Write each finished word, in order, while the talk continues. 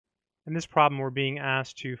In this problem, we're being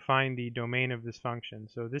asked to find the domain of this function.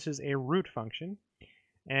 So this is a root function,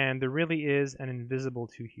 and there really is an invisible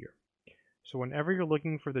to here. So whenever you're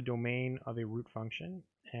looking for the domain of a root function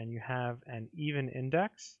and you have an even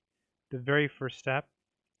index, the very first step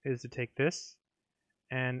is to take this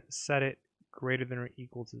and set it greater than or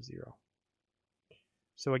equal to 0.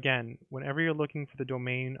 So again, whenever you're looking for the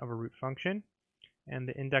domain of a root function and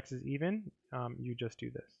the index is even, you just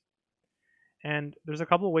do this. And there's a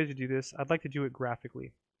couple of ways to do this. I'd like to do it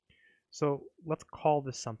graphically. So let's call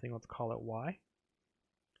this something. Let's call it y.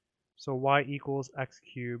 So y equals x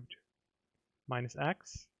cubed minus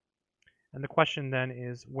x. And the question then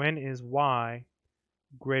is, when is y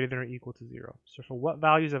greater than or equal to 0? So for what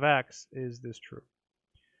values of x is this true?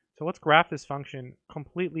 So let's graph this function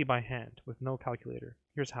completely by hand with no calculator.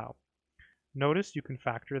 Here's how. Notice you can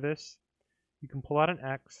factor this. You can pull out an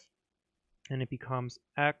x, and it becomes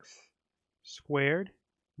x squared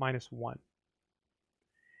minus 1.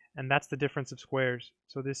 And that's the difference of squares.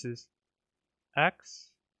 So this is x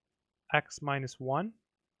minus 1,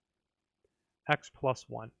 x plus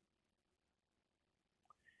 1.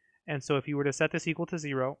 And so if you were to set this equal to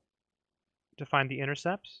 0 to find the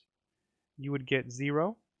intercepts, you would get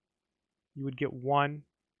 0, you would get 1,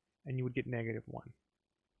 and you would get negative 1.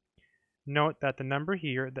 Note that the number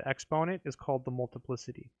here, the exponent, is called the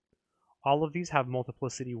multiplicity. All of these have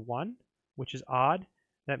multiplicity 1, which is odd.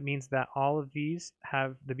 That means that all of these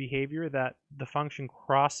have the behavior that the function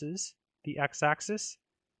crosses the x-axis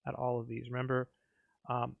at all of these. Remember,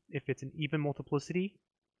 if it's an even multiplicity,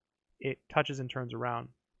 it touches and turns around.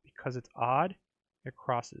 Because it's odd, it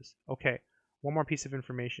crosses. Okay, one more piece of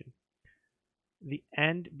information. The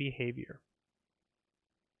end behavior.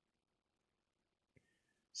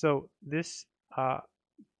 So this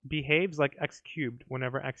behaves like x cubed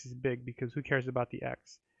whenever x is big, because who cares about the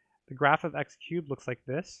x? The graph of x cubed looks like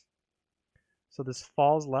this. So this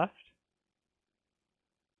falls left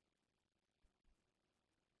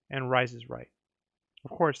and rises right.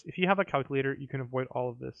 Of course, if you have a calculator, you can avoid all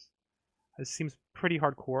of this. This seems pretty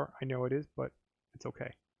hardcore. I know it is, but it's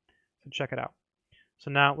okay. So check it out. So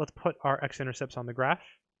now let's put our x-intercepts on the graph.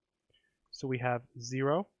 So we have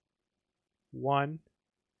 0, 1,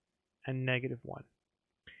 and negative 1.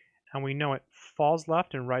 And we know it falls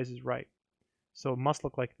left and rises right. So it must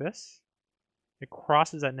look like this. It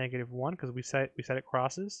crosses at negative 1 because we said it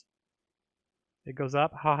crosses. It goes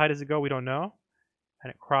up. How high does it go? We don't know. And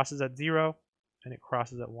it crosses at 0, and it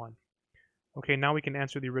crosses at 1. Okay, now we can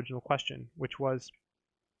answer the original question, which was,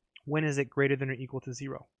 when is it greater than or equal to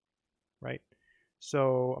 0? Right?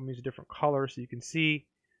 So I'm going to use a different color so you can see.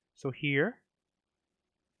 So here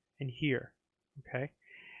and here. Okay?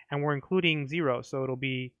 And we're including 0, so it'll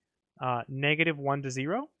be negative 1 to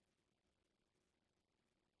 0,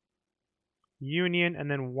 union, and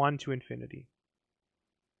then 1 to infinity.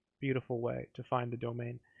 Beautiful way to find the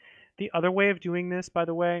domain. The other way of doing this, by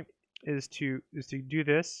the way, is to do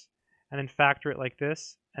this and then factor it like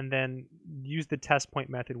this, and then use the test point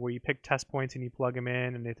method where you pick test points and you plug them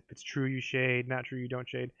in, and if it's true you shade, not true you don't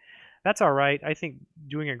shade. That's all right. I think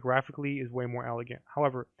doing it graphically is way more elegant.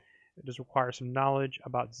 However, it does require some knowledge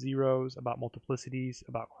about zeros, about multiplicities,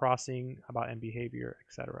 about crossing, about end behavior,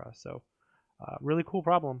 etc. So really cool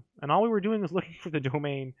problem. And all we were doing was looking for the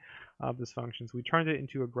domain of this function. So we turned it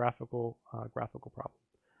into a graphical problem.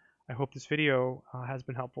 I hope this video has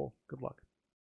been helpful. Good luck.